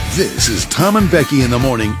This is Tom and Becky in the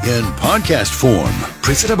morning in podcast form.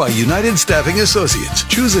 Presented by United Staffing Associates.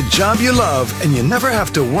 Choose a job you love and you never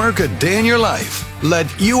have to work a day in your life.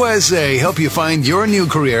 Let USA help you find your new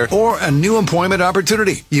career or a new employment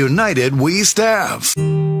opportunity. United We Staff.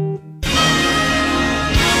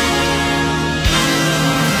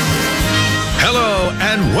 Hello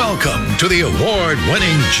and welcome to the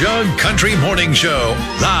award-winning Jug Country Morning Show,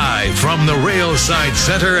 live from the Railside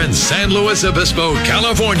Center in San Luis Obispo,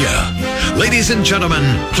 California. Ladies and gentlemen,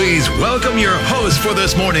 please welcome your hosts for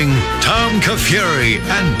this morning, Tom Kafuri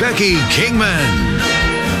and Becky Kingman.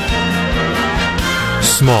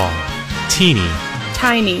 Small, teeny,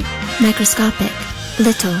 tiny, microscopic,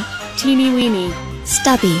 little, teeny weeny,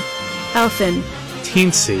 stubby, elfin,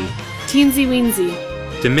 teensy, teensy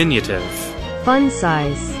weensy, diminutive, fun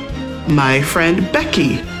size. My friend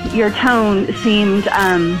Becky. Your tone seemed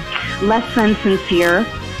less than sincere.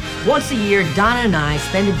 Once a year, Donna and I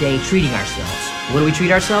spend a day treating ourselves. What do we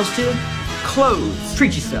treat ourselves to? Clothes.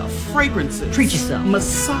 Treat yourself. Fragrances. Treat yourself.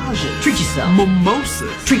 Massages. Treat yourself.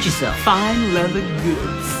 Mimosas. Treat yourself. Fine leather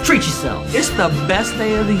goods. Treat yourself. It's the best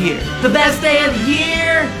day of the year. The best day of the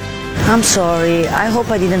year! I'm sorry. I hope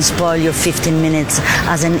I didn't spoil your 15 minutes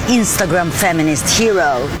as an Instagram feminist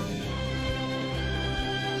hero.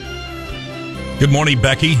 Good morning,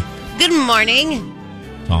 Becky. Good morning.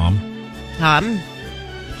 Tom.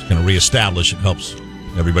 Just going to reestablish. It helps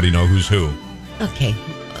everybody know who's who. Okay.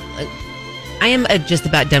 I am just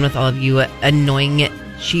about done with all of you annoying,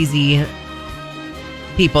 cheesy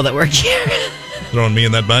people that work here. Throwing me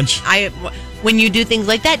in that bunch? When you do things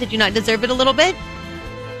like that, did you not deserve it a little bit?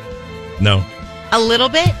 No. A little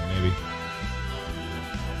bit? Maybe.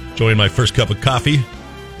 Enjoying my first cup of coffee.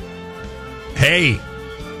 Hey,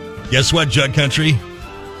 guess what, Jug Country?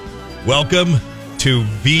 Welcome to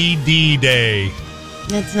VD Day.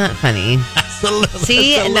 That's not funny.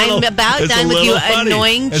 See, and I'm about done with you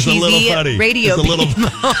annoying, cheesy radio people.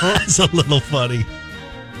 It's a little funny.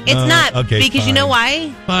 It's not, okay, because fine. You know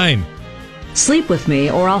why? Fine. Sleep with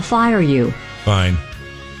me or I'll fire you. Fine.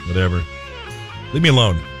 Whatever. Leave me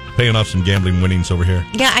alone. Paying off some gambling winnings over here.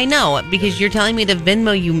 Yeah, I know, because you're telling me to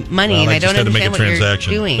Venmo you money, and I don't understand what you're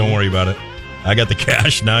doing. Don't worry about it. I got the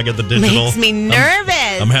cash, now I got the digital. Makes me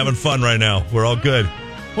nervous. I'm having fun right now. We're all good.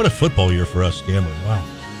 What a football year for us gambling. Wow.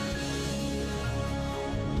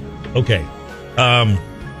 Okay.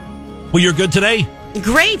 Well, you're good today?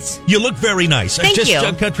 Great. You look very nice. Thank you.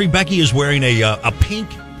 Jug Country, Becky is wearing a pink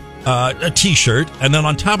a T-shirt, and then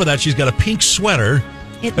on top of that, she's got a pink sweater,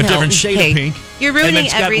 a different shade of pink. You're ruining and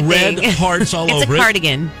it's everything. Got red hearts all over it. It's a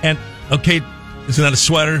cardigan. And, okay, isn't that a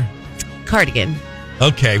sweater? Cardigan.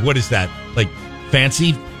 Okay, what is that? Like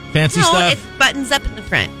fancy stuff? No, it buttons up in the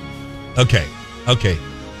front. Okay.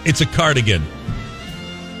 It's a cardigan.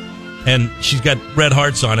 And she's got red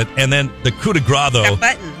hearts on it. And then the coup de grace, though. Got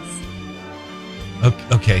buttons.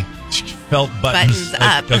 Okay. Felt buttons.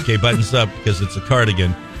 Buttons up. Okay, buttons up because it's a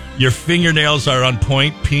cardigan. Your fingernails are on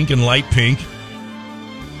point, pink and light pink.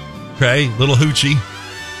 Okay, little hoochie.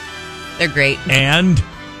 They're great. And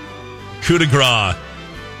coup de grace.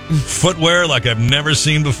 Footwear like I've never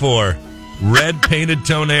seen before. Red painted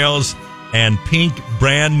toenails and pink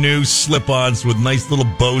brand new slip-ons with nice little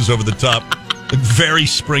bows over the top. Very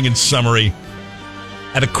spring and summery.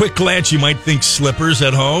 At a quick glance, you might think slippers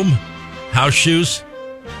at home, house shoes.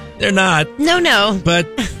 They're not. No. But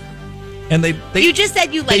and they you just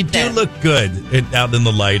said you like them. They do look good out in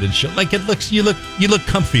the light and shit. Like it looks. You look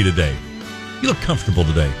comfy today. You look comfortable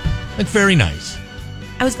today. Like very nice.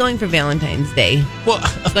 I was going for Valentine's Day. Well,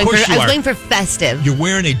 of course you are. I was going for festive. You're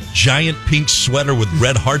wearing a giant pink sweater with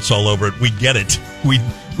red hearts all over it. We get it. We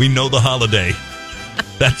know the holiday.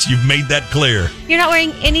 You've made that clear. You're not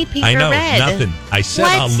wearing any pink I know, or red. nothing. I said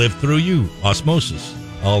What? I'll live through you. Osmosis.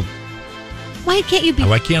 Why can't you be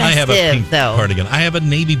Why can't festive, I have a pink though? cardigan? I have a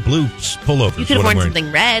navy blue pullover. You could have worn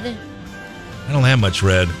something red. I don't have much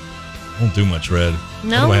red. I don't do much red.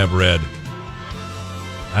 No? What do I have red?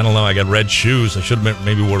 I don't know. I got red shoes. I should have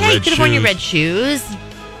maybe wore red shoes. You could have worn your red shoes.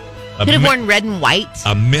 Could have worn red and white.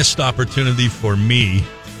 A missed opportunity for me,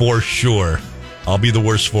 for sure. I'll be the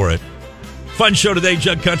worst for it. Fun show today,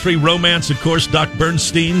 Jug Country. Romance, of course, Doc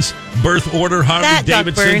Bernstein's birth order, Harley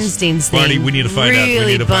Davidson's. Doc Bernstein's thing Marty, we need to find out.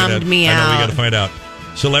 really bummed me out. I know, we got to find out.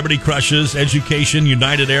 Celebrity crushes, education,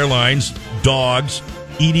 United Airlines, dogs,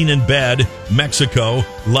 eating in bed, Mexico,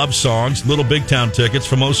 love songs, Little Big Town tickets,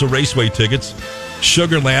 Famoso Raceway tickets,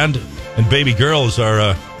 Sugarland, and Baby Girl is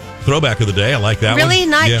our throwback of the day. I like that one. Really?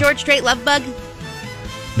 Not George Strait Love Bug?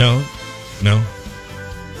 No.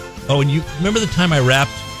 Oh, and you remember the time I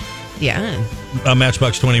rapped Yeah.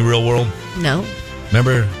 Matchbox 20 Real World? No.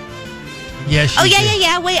 Remember? Yeah. Oh,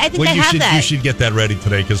 yeah. Wait, I think I have that. You should get that ready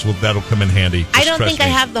today because that'll come in handy. I don't think I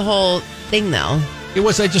have the whole thing, though. It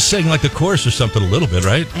was I just sang like the chorus or something a little bit,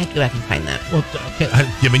 right? I have to go back and find that. Well, okay,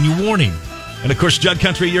 I've given you warning. And, of course, Jug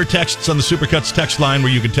Country, your texts on the Supercuts text line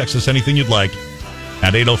where you can text us anything you'd like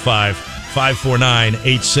at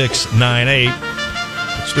 805-549-8698.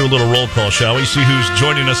 Let's do a little roll call, shall we? See who's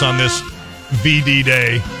joining us on this VD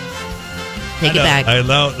Day. Take it back.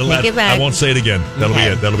 Take it back. I won't say it again.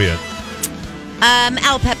 That'll be it.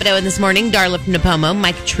 Al Pepito in this morning, Darla from Napomo,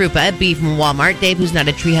 Mike Trupa, B from Walmart, Dave, who's not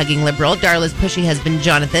a tree-hugging liberal, Darla's pushy husband,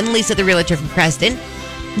 Jonathan, Lisa, the realtor from Creston,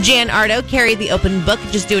 Jan Ardo, Carrie, the open book,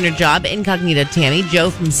 just doing her job, Incognito Tammy, Joe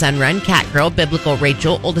from Sunrun, Catgirl, Biblical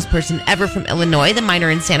Rachel, oldest person ever from Illinois, the miner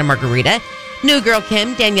in Santa Margarita, New Girl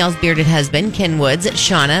Kim, Danielle's bearded husband, Ken Woods,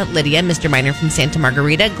 Shauna, Lydia, Mr. Miner from Santa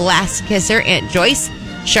Margarita, Glass Kisser, Aunt Joyce,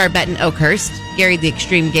 Charbette and Oakhurst, Gary the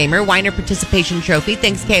Extreme Gamer, Weiner Participation Trophy,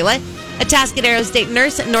 thanks Kayla, Atascadero State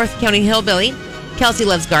Nurse, North County Hillbilly, Kelsey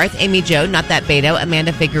Loves Garth, Amy Joe, Not That Beto,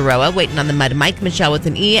 Amanda Figueroa, Waiting on the Mud Mike, Michelle with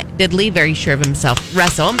an E, Diddley, very sure of himself,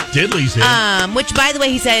 Russell. Diddley's in. Which, by the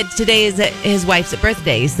way, he said today is his wife's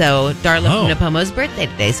birthday, so Darla from Napomo's birthday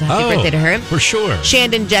today, so happy birthday to her. For sure.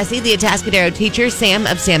 Shandon Jesse, the Atascadero teacher, Sam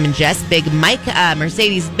of Sam and Jess, Big Mike,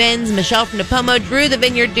 Mercedes-Benz, Michelle from Napomo, Drew the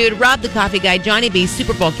Vineyard Dude, Rob the Coffee Guy, Johnny B,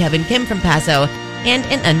 Super Bowl Kevin, Kim from Paso, and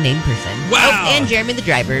an unnamed person. Wow. Oh, and Jeremy the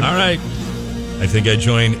driver. All right. I think I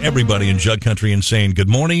join everybody in Jug Country in saying good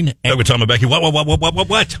morning. And with Tom and Becky, what?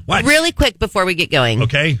 Really quick before we get going.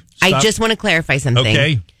 Okay. Stop. I just want to clarify something.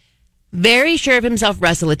 Okay. Very sure of himself,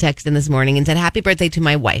 Russell had texted this morning and said, happy birthday to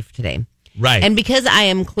my wife today. Right. And because I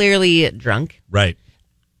am clearly drunk. Right.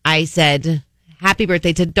 I said, happy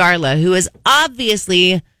birthday to Darla, who is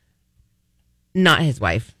obviously not his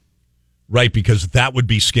wife. Right, because that would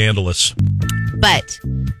be scandalous. But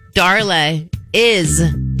Darla is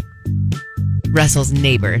Russell's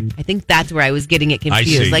neighbor. I think that's where I was getting it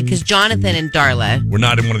confused. Like, because Jonathan and Darla. We're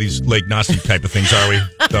not in one of these Lake Nazi type of things, are we?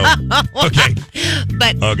 So, okay.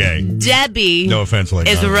 But Debbie no offense, Lake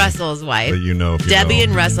is Nazi, Russell's wife. But you know. Debbie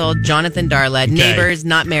and Russell, Jonathan, Darla, neighbors,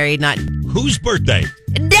 not married, not. Whose birthday?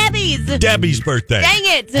 Debbie's. Debbie's birthday.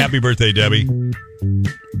 Dang it. Happy birthday, Debbie. All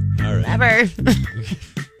right. Never.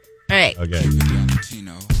 All right. Okay.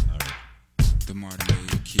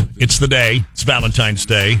 It's the day. It's Valentine's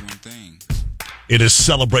Day. It is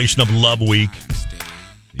Celebration of Love Week,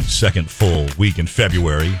 the second full week in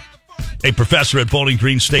February. A professor at Bowling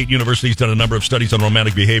Green State University has done a number of studies on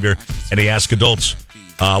romantic behavior, and he asked adults,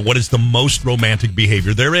 what is the most romantic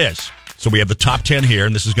behavior there is? So we have the top 10 here,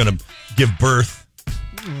 and this is going to give birth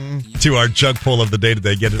to our jug poll of the day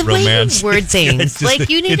today. Get it, romance? Word things. Like,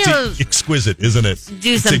 you need to... exquisite, isn't it?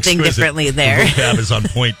 Do something differently there. The vocab is on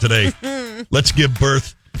point today. Let's give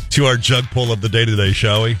birth to our jug poll of the day today,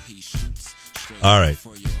 shall we? All right.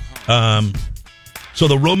 So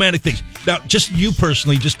the romantic things. Now, just you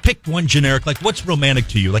personally, just pick one generic. Like, what's romantic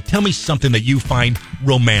to you? Like, tell me something that you find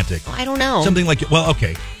romantic. I don't know. Something like, well,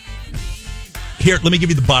 okay. Here, let me give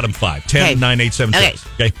you the bottom 5. 10, 9, 8, 7, 6.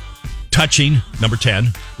 Okay. Touching, number 10.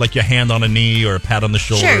 Like your hand on a knee or a pat on the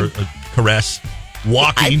shoulder, a caress.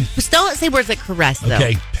 Walking. Don't say words like caress, though.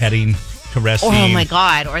 Okay. Petting, caressing. Oh, my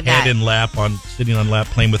God. Or that. Head in lap, sitting on lap,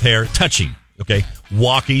 playing with hair. Touching. Okay.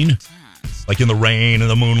 Walking. Like in the rain and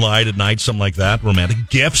the moonlight at night, something like that. Romantic.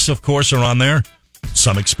 Gifts, of course, are on there.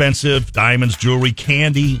 Some expensive. Diamonds, jewelry,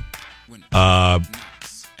 candy. And,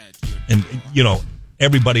 you know,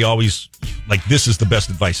 everybody always, like, this is the best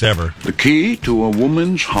advice ever. The key to a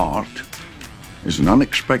woman's heart is an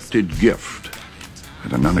unexpected gift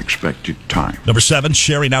at an unexpected time. Number 7,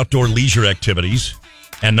 sharing outdoor leisure activities.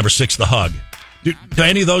 And number 6, the hug. Do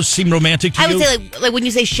any of those seem romantic to you? I would say, like when you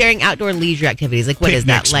say sharing outdoor leisure activities, like what is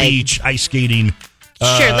that? Like beach, ice skating,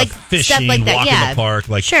 sure, like fishing, stuff like that. walk in the park.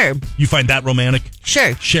 Like, sure. You find that romantic?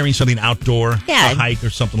 Sure. Sharing something outdoor, a hike or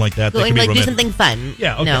something like that. Going, that like, can be do something fun.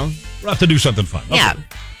 Yeah, okay. No. We'll have to do something fun. Okay. Yeah.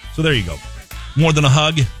 So there you go. More than a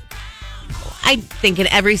hug? I think in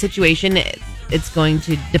every situation, it's going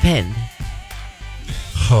to depend.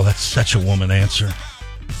 Oh, that's such a woman answer.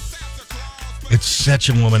 It's such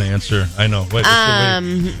a woman answer. I know. Wait,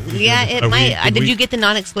 yeah, it might. Did you get the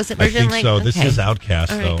non-explicit version? I think so. Okay. This is Outcast,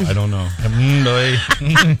 though. I don't know.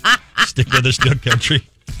 Stick with us, Jug Country.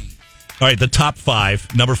 All right, the top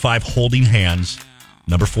 5. Number 5, holding hands.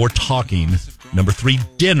 Number 4, talking. Number 3,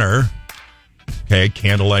 dinner. Okay,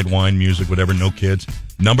 candlelight, wine, music, whatever, no kids.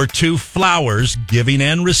 Number 2, flowers, giving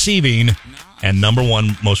and receiving. And number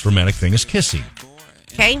 1, most romantic thing is kissing.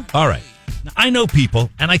 Okay. All right. Now, I know people,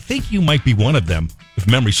 and I think you might be one of them, if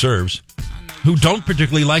memory serves, who don't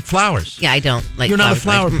particularly like flowers. Yeah, I don't like You're flowers.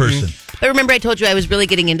 not a flower person. But remember, I told you I was really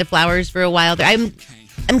getting into flowers for a while there.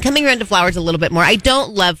 I'm coming around to flowers a little bit more. I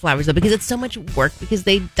don't love flowers though because it's so much work because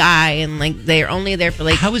they die and like they're only there for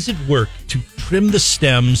like. How does it work to trim the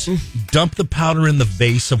stems, dump the powder in the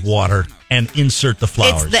vase of water, and insert the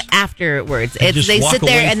flowers? It's the afterwards. And just they walk sit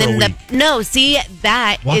there away and for a then week. no. See,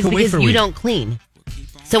 that Walk is away because for a you week. don't clean.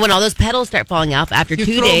 So when all those petals start falling off after You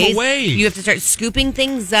 2 throw 'em days, away. you have to start scooping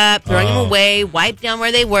things up, throwing them away, wipe down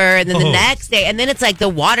where they were, and then the next day, and then it's like the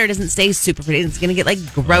water doesn't stay super pretty. It's going to get like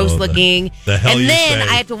gross looking. the hell and you then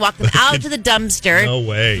say. I have to walk them out to the dumpster. No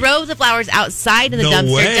way. Throw the flowers outside in the No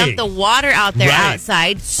dumpster, way. dump the water out there Right.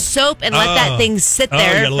 outside, soap, and let that thing sit you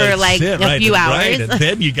there gotta let for it like sit, a right, few hours. Right. And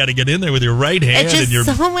then you got to get in there with your right hand It's just and your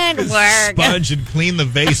so much work. sponge and clean the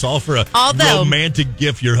vase, all for a Although- romantic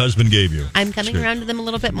gift your husband gave you. I'm coming Sure. around to them a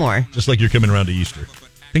little bit more. Just like you're coming around to Easter.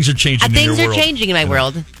 Things are changing in your Things are world. changing in my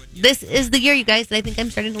world. This is the year, you guys, that I think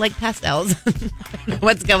I'm starting to like pastels.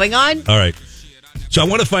 What's going on? All right. So I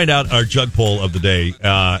want to find out our jug poll of the day,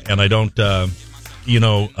 and I don't,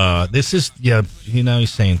 this is,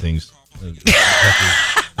 he's saying things.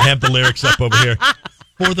 I have the lyrics up over here.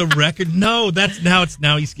 For the record, no,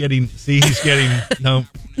 now he's getting, no.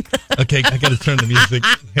 Okay, I got to turn the music.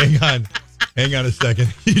 Hang on a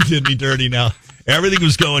second. You did me dirty now. Everything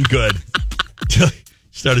was going good. Till he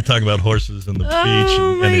started talking about horses and the beach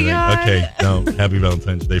and anything. God. Okay, no, happy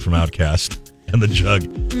Valentine's Day from Outkast and the jug.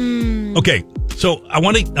 Okay, so I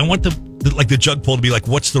want the jug poll to be like,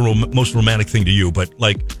 what's the most romantic thing to you? But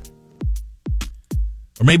like,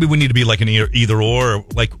 or maybe we need to be like an either or.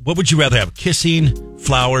 Like, what would you rather have? Kissing,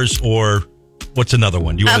 flowers, or what's another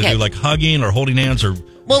one? You want to do like hugging or holding hands or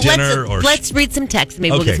dinner? Let's read some text.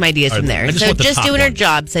 Maybe we'll Okay. get some ideas All from right. there. I just So want the just top doing her one.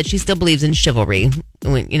 job said she still believes in chivalry.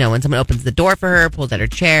 When someone opens the door for her, pulls out her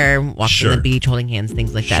chair, walks Sure. on the beach, holding hands,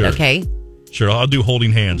 things like that. Sure. Okay. Sure, I'll do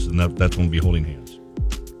holding hands, and that's when we be holding hands.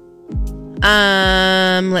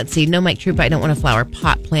 Let's see. No Mike Troop. I don't want a flower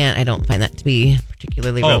pot plant. I don't find that to be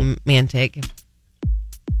particularly romantic.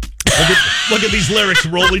 Look at these lyrics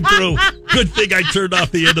rolling through. Good thing I turned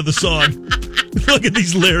off the end of the song. Look at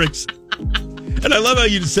these lyrics. And I love how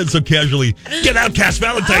you just said so casually, get Outkast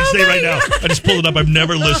Valentine's Day right now. I just pulled it up. I've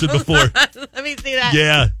never listened before. Let me see that.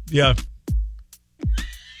 Yeah.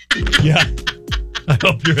 I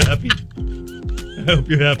hope you're happy.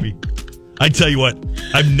 I tell you what,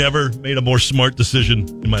 I've never made a more smart decision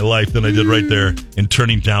in my life than I did right there in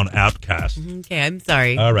turning down Outkast. Okay, I'm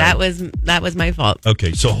sorry. All right. That was my fault.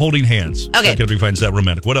 Okay, so holding hands. Okay. Jug Country finds that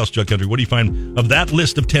romantic. What else, Jug Country? What do you find of that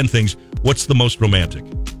list of 10 things? What's the most romantic?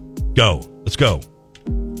 Go. Let's go.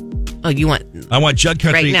 Oh, you want? I want Jug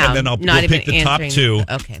Country, Right now, and then not we'll even pick the top answering.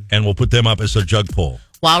 2, Okay. and we'll put them up as our jug poll.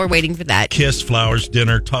 While we're waiting for that. Kiss, flowers,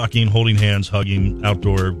 dinner, talking, holding hands, hugging,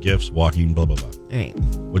 outdoor gifts, walking, blah, blah, blah. All right.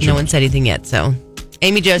 What's No your- one said anything yet, so.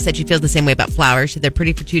 Amy Jo said she feels the same way about flowers. So they're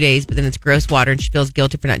pretty for 2 days, but then it's gross water, and she feels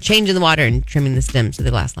guilty for not changing the water and trimming the stems so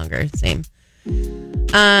they last longer. Same. You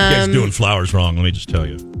guys doing flowers wrong, let me just tell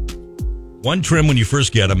you. One trim when you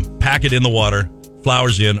first get them, pack it in the water,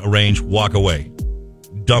 flowers in, arrange, walk away.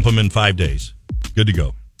 Dump them in 5 days. Good to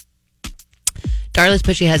go. Darla's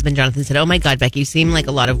pushy husband, Jonathan, said, "Oh my God, Becky, you seem like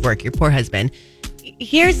a lot of work. Your poor husband."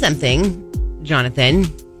 Here's something, Jonathan.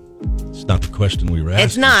 It's not the question we were asking.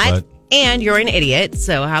 It's not. but- And you're an idiot.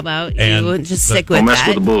 So how about you And just the- stick with Don't mess that?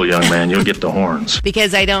 with the bull, young man. You'll get the horns.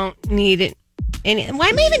 Because I don't need it. Why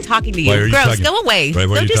am I even talking to you? Why are you Gross. talking? Go away. Right,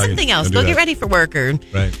 why are Go you do talking? something else. Don't Go do get that. ready for work. Or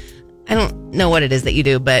Right. I don't know what it is that you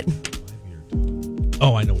do, but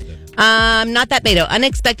Oh, I know what that is. not that Beto.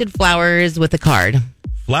 Unexpected flowers with a card.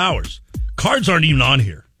 Flowers. Cards aren't even on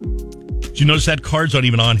here. Did you notice that cards aren't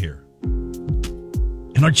even on here?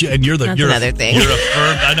 And aren't you? And you're That's you're another thing. You're a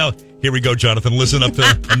firm. I know. Here we go, Jonathan. Listen up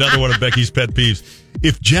to another one of Becky's pet peeves.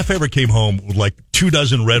 If Jeff ever came home with like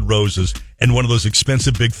 24 red roses and one of those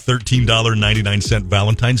expensive big $13.99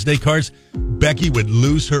 Valentine's Day cards, Becky would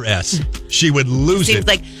lose her S. She would lose it. Seems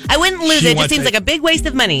like I wouldn't lose She it. It just wants seems like a big waste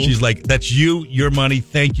of money. She's like, that's you, your money,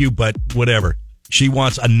 thank you, but whatever. She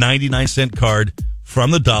wants a 99-cent card from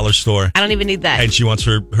the dollar store. I don't even need that. And she wants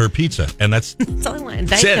her pizza. And that's That's all I want.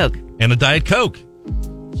 that's Diet it. Coke. And a Diet Coke.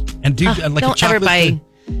 And do like a don't ever chocolate buy-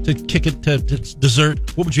 to kick it to dessert.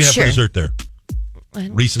 What would you have Sure. for dessert there? What?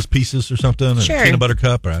 Reese's Pieces or something? Or Sure. peanut butter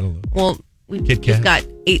cup? Or I don't know. Well, we Kit just Kat.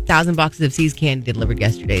 got 8,000 boxes of See's candy delivered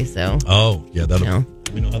yesterday, so. Oh, yeah. That'll, No.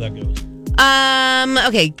 We know how that goes.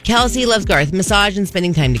 Okay. Kelsey loves Garth. Massage and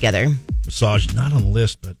spending time together. Massage, not on the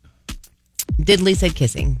list, but Diddley said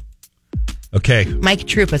kissing. okay. Mike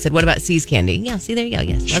Trupa said, what about See's candy? Yeah, see, there you go.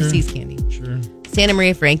 Yes, love Sure. See's candy. Sure. Santa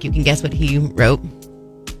Maria Frank, you can guess what he wrote.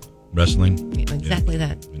 Wrestling. Yeah, exactly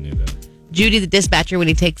that. We knew that. Judy the dispatcher when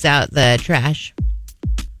he takes out the trash.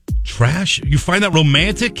 Trash? You find that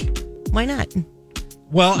romantic? Why not?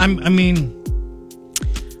 Well, I mean,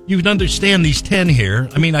 you would understand these 10 here.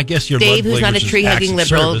 I mean, I guess your Dave, love who's not a language is tree-hugging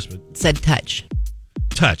acts of liberal, service, but- said touch.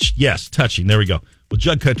 Touch, yes, touching. There we go. Well,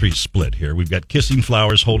 Jug Country is split here. We've got kissing,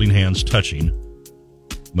 flowers, holding hands, touching,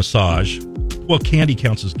 massage. Well, candy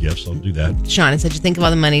counts as gifts. I'll do that. Sean said, you think of all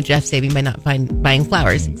the money Jeff's saving by not buying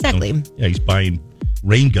flowers. Exactly. Yeah, he's buying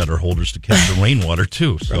rain gutter holders to catch the rainwater,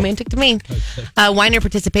 too. So. Romantic to me. Weiner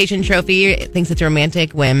participation trophy thinks it's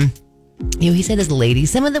romantic when, he said as lady.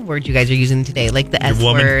 Some of the words you guys are using today, like the S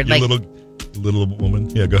woman, word. Your Like, little woman.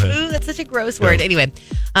 Yeah, go ahead. ooh, that's such a gross word. Anyway,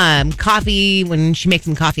 coffee when she makes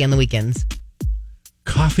some coffee on the weekends.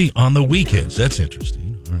 Coffee on the weekends. That's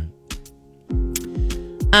interesting. All right.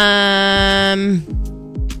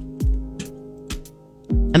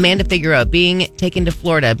 Amanda Figueroa being taken to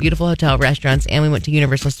Florida, beautiful hotel, restaurants, and we went to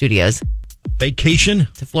Universal Studios. Vacation?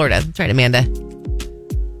 To Florida. That's right, Amanda.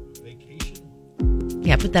 Vacation?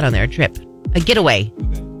 Yeah, put that on there. A trip. A getaway.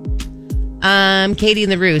 Okay. Katie in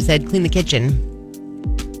the Rue said, clean the kitchen.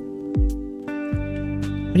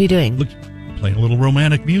 What are you doing? Look, playing a little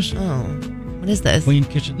romantic music. Oh, what is this? Clean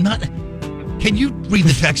kitchen. Can you read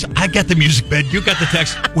the text? I got the music, Ben. You got the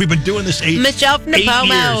text. We've been doing this Michelle from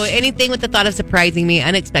Napomo. years. Anything with the thought of surprising me,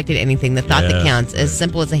 unexpected anything. The thought that counts. As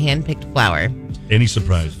simple as a hand-picked flower. Any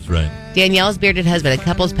surprises, right? Danielle's bearded husband, a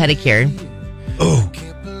couple's pedicure. Oh,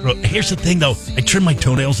 bro, here's the thing, though. I trimmed my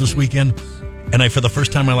toenails this weekend, and I, for the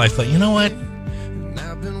first time in my life, thought, you know what?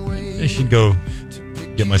 I should go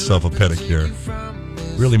get myself a pedicure.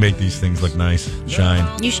 Really make these things look nice, shine.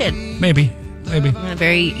 You should. Maybe. On a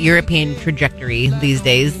very European trajectory these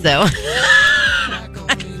days, so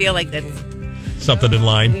I feel like that's something in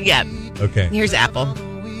line. Yeah. Okay. Here's Apple.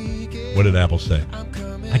 What did Apple say?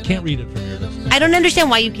 I can't read it from here. I don't understand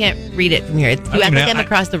why you can't read it from here. You act like I'm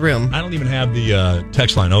across the room. I don't even have the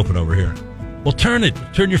text line open over here. Well, turn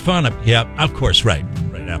your phone up. Yeah, of course, right,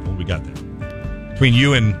 Apple. We got that. Between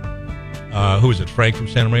you and who is it? Frank from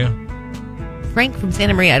Santa Maria. Frank from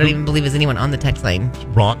Santa Maria. I don't even believe there's anyone on the text line.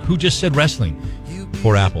 Wrong. Who just said wrestling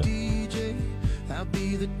for Apple? Is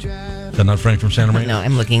that not Frank from Santa Maria? No,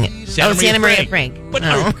 I'm looking at Santa Maria Frank.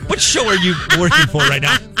 What show are you working for right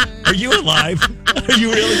now? Are you alive? Are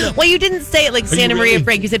you really? Well, you didn't say it like Santa Maria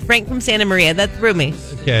Frank. You said Frank from Santa Maria. That threw me.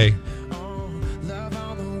 Okay.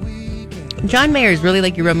 John Mayer is really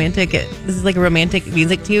like your romantic. This is like a romantic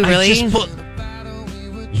music to you, really? I just put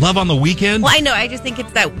Love on the Weekend? Well, I know. I just think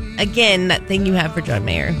it's that thing you have for John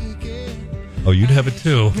Mayer. Oh, you'd have it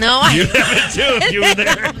too. No, you'd have it too if you were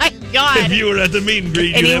there. Oh my God! If you were at the meet and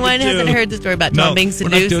greet, anyone hasn't heard the story about Tom being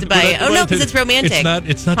seduced by? Oh no, because it's romantic.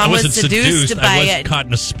 It's not. Tom I wasn't was seduced by I was it. caught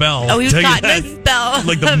in a spell. Oh, he was caught in a spell.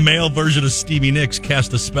 Like the male version of Stevie Nicks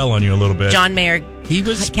cast a spell on you a little bit. John Mayer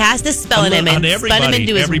cast a spell on him and spun him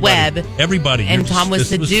into his web. Everybody. And Tom was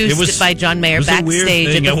seduced by John Mayer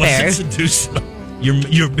backstage at the fair. I wasn't seduced.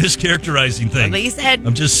 You're mischaracterizing things. Like you said.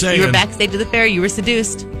 I'm just saying. You were backstage at the fair. You were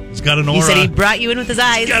seduced. He's got an aura. He said he brought you in with his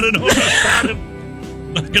eyes. He's got an aura about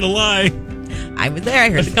him. Not gonna lie. I was there. I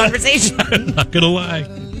heard the conversation. I'm not gonna lie.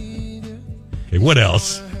 Okay, what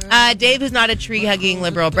else? Dave, who's not a tree-hugging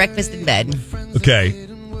liberal, breakfast in bed. Okay.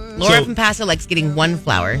 Laura from Paso likes getting one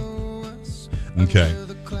flower. Okay.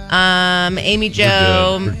 Amy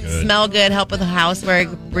Jo, We're good. Smell good, help with the housework,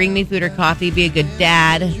 bring me food or coffee, be a good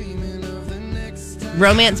dad.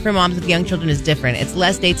 Romance for moms with young children is different. It's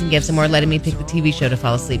less dates and gifts and more letting me pick the TV show to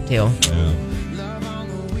fall asleep to. Yeah.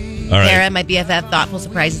 All right. Kara, my BFF, thoughtful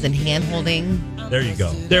surprises and hand-holding. There you go.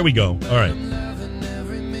 There we go. All right.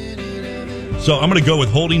 So I'm going to go with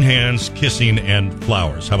holding hands, kissing, and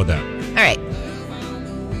flowers. How about that? All right.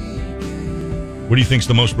 What do you think's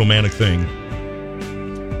the most romantic thing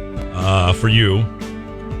for you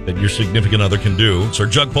that your significant other can do? It's our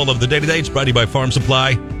jug poll of the day today. It's brought to you by Farm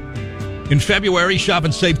Supply. In February, shop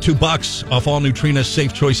and save $2 off all Nutrina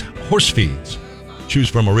Safe Choice horse feeds. Choose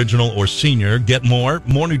from original or senior. Get more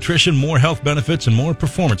nutrition, more health benefits, and more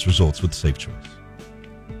performance results with Safe Choice.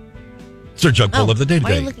 It's our jug poll of the day today.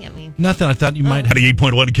 Why are you looking at me? Nothing. I thought you might have the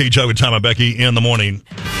 8.1 KJ with Tom and Becky in the morning.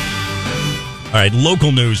 All right,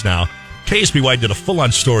 local news now. KSBY did a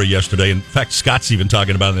full-on story yesterday. In fact, Scott's even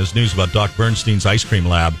talking about in his news about Doc Bernstein's ice cream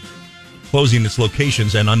lab closing its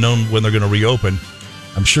locations and unknown when they're going to reopen.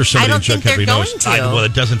 I'm sure somebody in Jug Country knows. Well,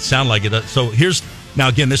 it doesn't sound like it. So here's now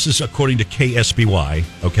again. This is according to KSBY.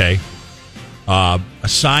 Okay, a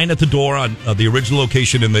sign at the door on the original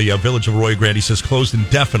location in the village of Arroyo Grande says closed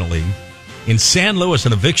indefinitely. In San Luis,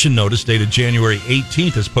 an eviction notice dated January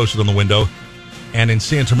 18th is posted on the window, and in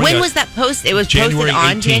Santa Maria, when was that post? It was posted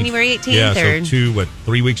on 18th. January 18th. Yeah, so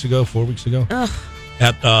 4 weeks ago. Ugh.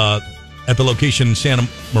 At at the location in Santa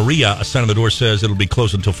Maria, a sign on the door says it'll be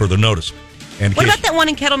closed until further notice. And What about that one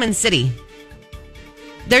in Kettleman City?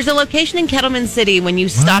 There's a location in Kettleman City when you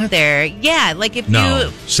stop there. Yeah, like if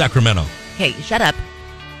you... Sacramento. Okay, shut up.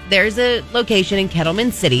 There's a location in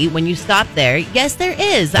Kettleman City when you stop there. Yes, there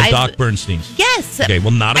is. Doc Bernstein's. Yes. Okay,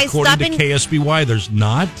 well, not according to KSBY. There's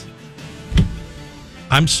not.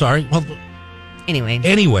 I'm sorry. Well,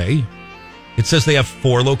 Anyway, it says they have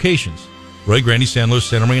 4 locations. Rio Grande, San Luis,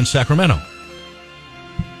 Santa Maria, and Sacramento.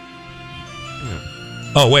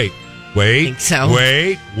 Oh, wait. I think so.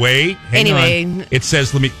 Wait. Hang on. It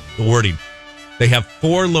says, the wording. They have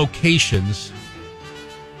 4 locations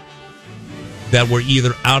that were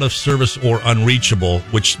either out of service or unreachable,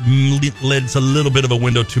 which leads a little bit of a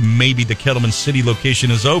window to maybe the Kettleman City location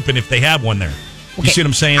is open if they have one there. Okay. You see what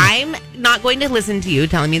I'm saying? I'm not going to listen to you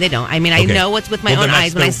telling me they don't. I mean, I know what's with my own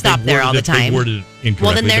eyes when I stop there all the time. Well,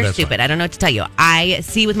 then they're stupid. I don't know what to tell you. I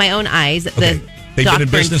see with my own eyes They've been in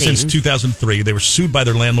business since 2003. They were sued by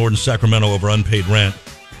their landlord in Sacramento over unpaid rent.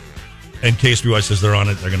 And KSBY says they're on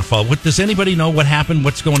it. They're going to follow. Does anybody know what happened?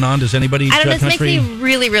 What's going on? Does anybody? I don't know. This makes me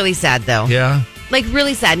really, really sad, though. Yeah. Like,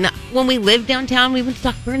 really sad. Now, when we lived downtown, we went to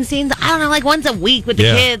Doc Bernstein's, I don't know, like once a week with the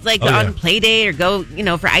kids, like on play date or go,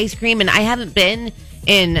 for ice cream. And I haven't been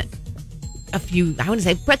in a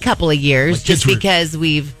couple of years just because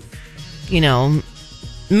we've,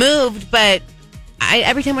 moved. But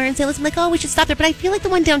every time we're in St. Louis, I'm like, oh, we should stop there. But I feel like the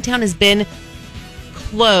one downtown has been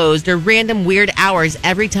closed or random weird hours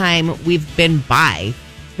every time we've been by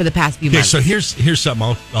for the past few months. So here's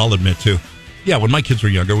something I'll admit to. Yeah, when my kids were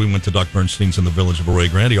younger, we went to Doc Bernstein's in the village of Arroyo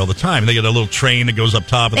Grande all the time. They get a little train that goes up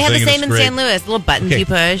top. They have the same in San Louis, little buttons you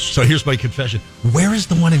push. So here's my confession. Where is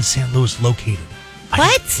the one in San Luis located?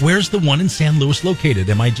 What? Where's the one in San Luis located?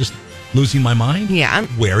 Am I just losing my mind? Yeah.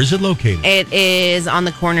 Where is it located? It is on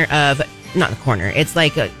the corner of, not the corner, it's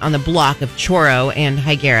like on the block of Choro and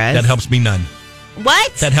Higueras. That helps me none.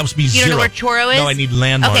 What? That helps me zero. You don't know where Choro is? No, I need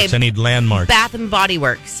landmarks. Okay. I need landmarks. Bath and Body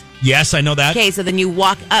Works. Yes, I know that. Okay, so then you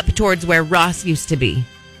walk up towards where Ross used to be.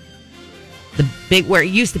 Where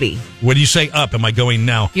it used to be. When you say up, am I going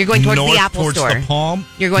now? You're going towards north, the Apple towards Store. The Palm?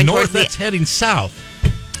 You're going north, towards that's heading south.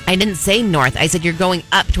 I didn't say north. I said you're going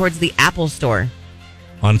up towards the Apple Store.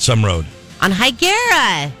 On some road. On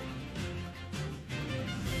Higuera.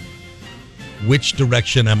 Which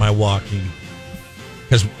direction am I walking?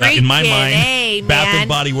 Because in my mind, Bath and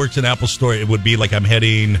Body Works and Apple Store, it would be like I'm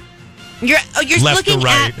heading You're left looking or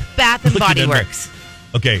right. at Bath and Body Works.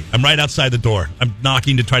 Okay, I'm right outside the door. I'm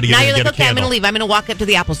knocking to try to get now in you're and like, get a okay, I'm candle. going to leave. I'm going to walk up to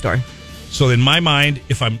the Apple Store. So in my mind,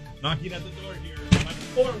 if I'm knocking at the door here, my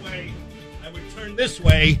four-way, I would turn this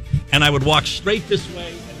way, and I would walk straight this way,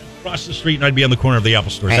 and then cross the street, and I'd be on the corner of the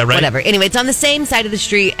Apple Store. Is that right? Whatever. Anyway, it's on the same side of the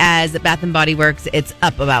street as Bath and Body Works. It's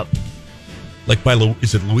up about... Like by,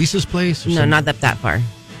 is it Luis's place? Or no, something? not up that far.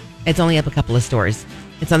 It's only up a couple of stores.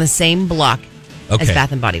 It's on the same block as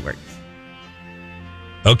Bath and Body Works.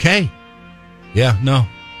 Okay. Yeah, no.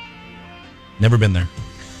 Never been there.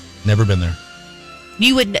 Never been there.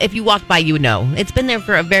 You would, if you walked by, you would know. It's been there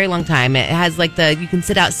for a very long time. It has like you can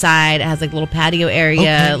sit outside. It has like a little patio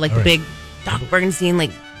area, like the big Doc Bernstein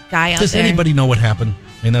guy out there. Does anybody know what happened?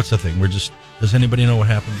 I mean, that's the thing. Does anybody know what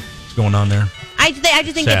happened? What's going on there? I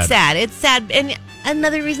just think it's sad. It's sad. And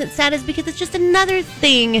another reason it's sad is because it's just another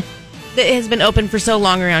thing that has been open for so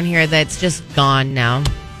long around here that's just gone now.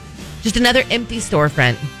 Just another empty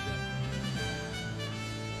storefront.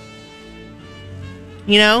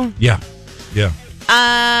 You know? Yeah.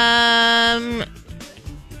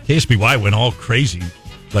 KSBY went all crazy,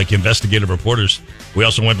 like investigative reporters. We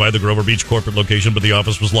also went by the Grover Beach corporate location, but the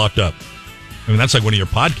office was locked up. I mean, that's like one of your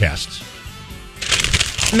podcasts.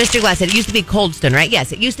 Mr. Glass said it used to be Cold Stone, right?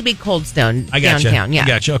 Yes, it used to be Cold Stone downtown. Yeah, I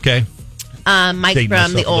gotcha. Okay. Mike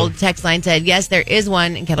from the old text line said, yes, there is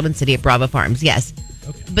one in Kettleman City at Bravo Farms. Yes.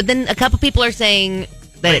 Okay. But then a couple people are saying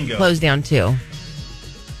that it closed down too.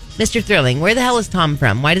 Mr. Thrilling, where the hell is Tom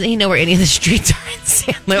from? Why doesn't he know where any of the streets are in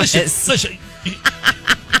San Luis? Listen,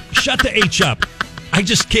 shut the H up. I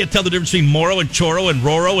just can't tell the difference between Moro and Choro and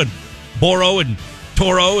Roro and Boro and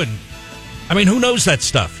Toro. And I mean, who knows that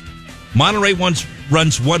stuff? Monterey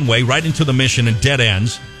runs one way right into the Mission and dead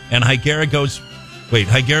ends. And Higuera goes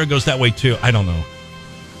that way too. I don't know.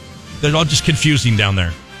 They're all just confusing down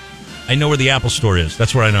there. I know where the Apple Store is.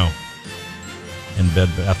 That's where I know. And Bed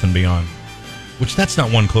Bath & Beyond. Which, that's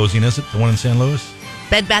not one closing, is it? The one in San Luis?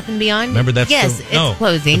 Bed Bath & Beyond? Remember that's it's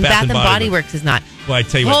closing. Bath and Body Works is not. Well, I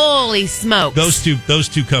tell you Holy smokes. Those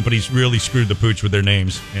two companies really screwed the pooch with their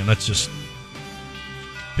names. And let's just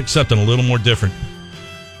pick something a little more different.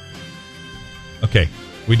 Okay.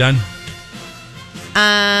 We done?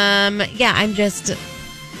 Yeah, I'm just...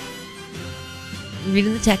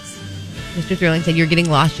 reading the text. Mr. Thrilling said you're getting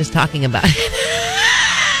lost just talking about it.